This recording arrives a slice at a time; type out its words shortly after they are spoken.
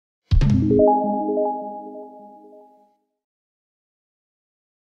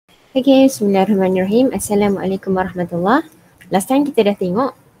Okay, bismillahirrahmanirrahim. Assalamualaikum warahmatullahi. Last time kita dah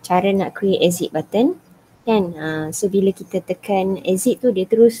tengok cara nak create exit button kan. So bila kita tekan exit tu dia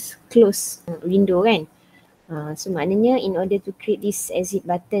terus close window kan. So maknanya in order to create this exit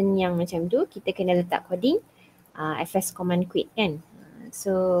button yang macam tu, kita kena letak coding fs command quit kan.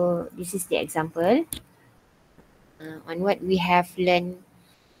 So this is the example on what we have learned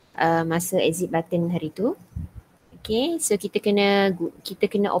masa exit button hari tu. Okay, so kita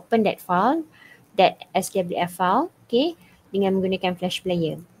kena open that file, that SWF file, okay, dengan menggunakan flash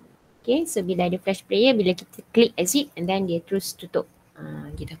player. Okay, so bila ada flash player, bila kita klik exit and then dia terus tutup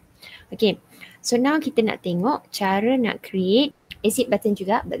gitu. Okay, so now kita nak tengok cara nak create exit button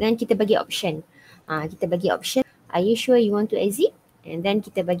juga, but then kita bagi option. Kita bagi option, are you sure you want to exit? And then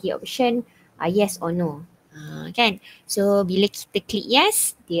kita bagi option yes or no. Kan? So bila kita klik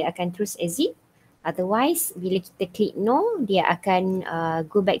yes, dia akan terus exit. Otherwise, bila kita klik no, dia akan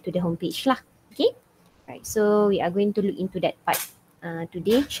go back to the home page lah. Okay? Right, so we are going to look into that part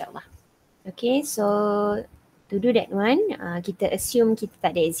today insyaAllah. Okay, so to do that one, kita assume kita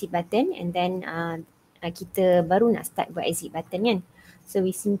tak ada exit button and then kita baru nak start buat exit button kan. So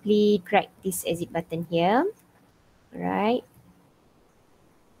we simply drag this exit button here. Alright.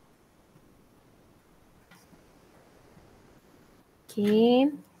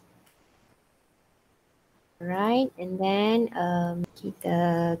 Okay. Right, and then kita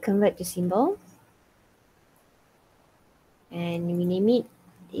convert to symbol and we name it,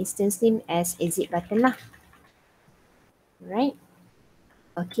 the instance name as exit button lah. Right.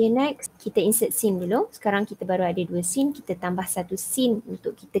 Okay, next kita insert scene dulu. Sekarang kita baru ada 2 scene, kita tambah 1 scene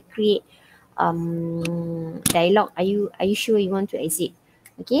untuk kita create dialog. Are you sure you want to exit?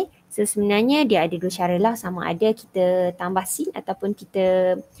 Okay, so sebenarnya dia ada 2 cara lah, sama ada kita tambah scene ataupun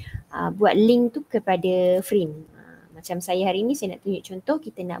kita buat link tu kepada frame. Macam saya hari ni saya nak tunjuk contoh,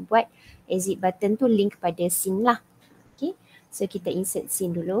 kita nak buat exit button tu link kepada scene lah. Okay, so kita insert scene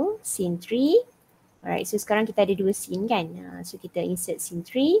dulu, scene 3. Alright, so sekarang kita ada 2 scene kan. So kita insert scene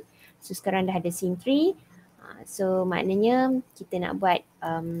 3. So sekarang dah ada scene 3. So maknanya kita nak buat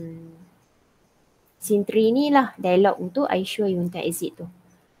scene 3 ni lah dialog untuk are you sure you want to exit tu.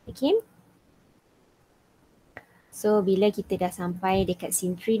 Okay. So bila kita dah sampai dekat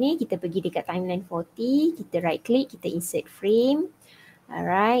scene 3 ni, kita pergi dekat timeline 40, kita right click, kita insert frame.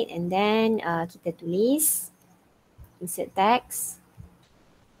 Alright, and then kita tulis, insert text.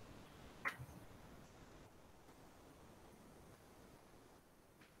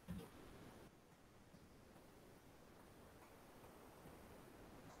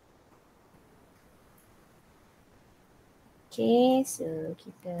 Okay, so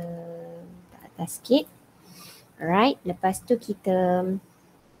kita letak atas sikit. Alright, lepas tu kita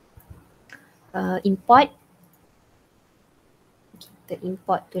import. Kita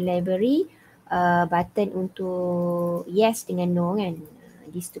import to library button untuk yes dengan no kan.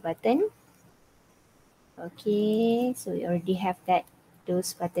 These 2 button. Okay, so we already have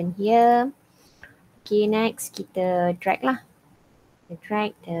those button here. Okay, next kita drag lah. Kita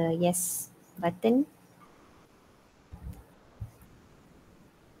drag the yes button.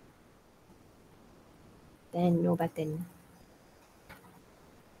 Then no button.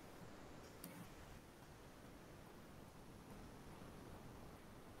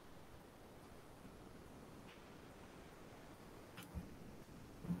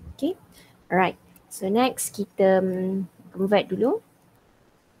 Okay, alright. So next kita convert dulu.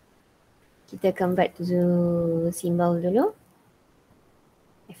 Kita convert to symbol dulu.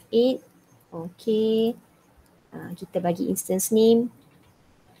 F8. Okay. Kita bagi instance name.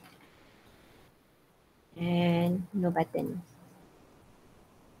 And no button.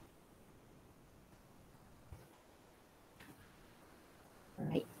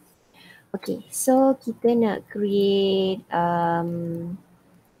 Alright. Okay, so kita nak create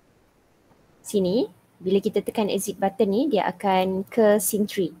sini. Bila kita tekan exit button ni, dia akan ke scene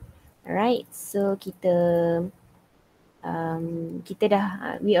 3. Alright, so kita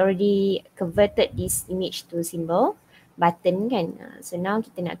we already converted this image to symbol button kan. So now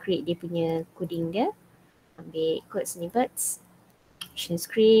kita nak create dia punya coding dia. Ambil code snippets, action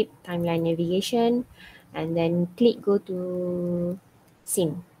script, timeline navigation, and then click go to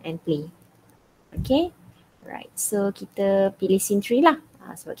scene and play. Okay, right. So kita pilih scene 3 lah.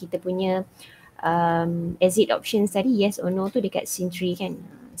 Sebab kita punya exit options tadi yes or no tu dekat scene 3 kan.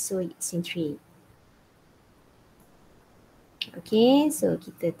 So scene 3. Okay, so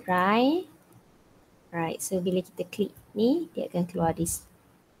kita try. Right, so bila kita klik ni dia akan keluar this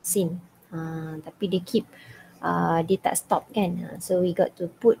scene. Tapi dia keep dia tak stop kan. So we got to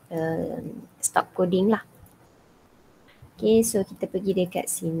put stop coding lah. Okay, so kita pergi dekat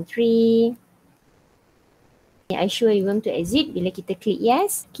scene 3. I sure you want to exit. Bila kita klik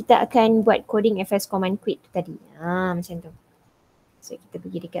yes, kita akan buat coding fs command quit tadi. Macam tu. So kita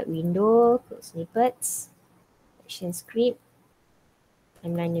pergi dekat window, code snippets, action script,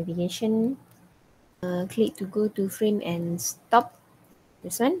 timeline navigation, click to go to frame and stop.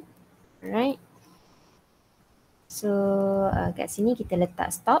 This one. Alright. So kat sini kita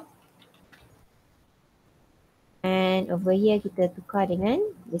letak stop. And over here kita tukar dengan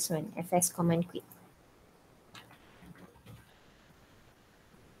this one, fs command quit.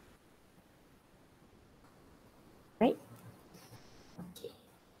 Right? Okay.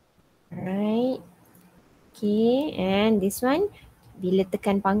 Alright. Okay, and this one, bila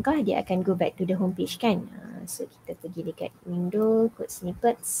tekan pangkah, dia akan go back to the home page kan. So kita pergi dekat window, code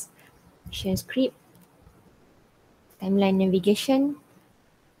snippets, action script, timeline navigation,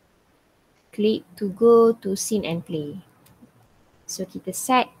 click to go to scene and play. So kita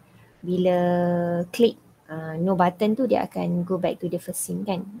set bila klik no button tu, dia akan go back to the first scene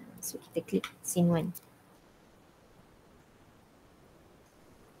kan. So kita klik scene 1.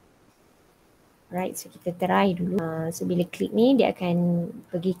 Right, so kita try dulu. So bila klik ni, dia akan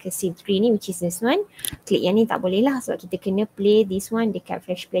pergi ke scene 3 ni, which is this one. Klik yang ni tak boleh lah sebab kita kena play this one dekat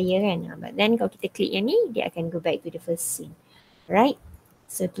flash player kan. But then kalau kita klik yang ni, dia akan go back to the first scene. Right,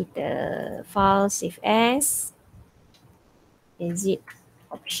 so kita file save as, exit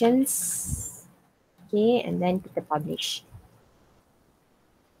options. Okay, and then kita publish.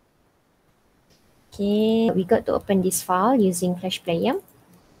 Okay, we got to open this file using flash player.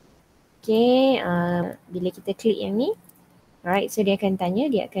 Okay, bila kita klik yang ni, alright, so dia akan tanya,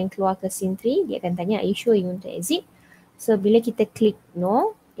 dia akan keluar ke scene 3, dia akan tanya, are you sure you want to exit? So bila kita klik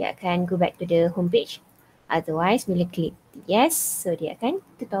no, dia akan go back to the home page. Otherwise, bila klik yes, so dia akan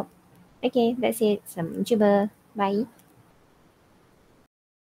tutup. Okay, that's it. Selamat mencuba. Bye.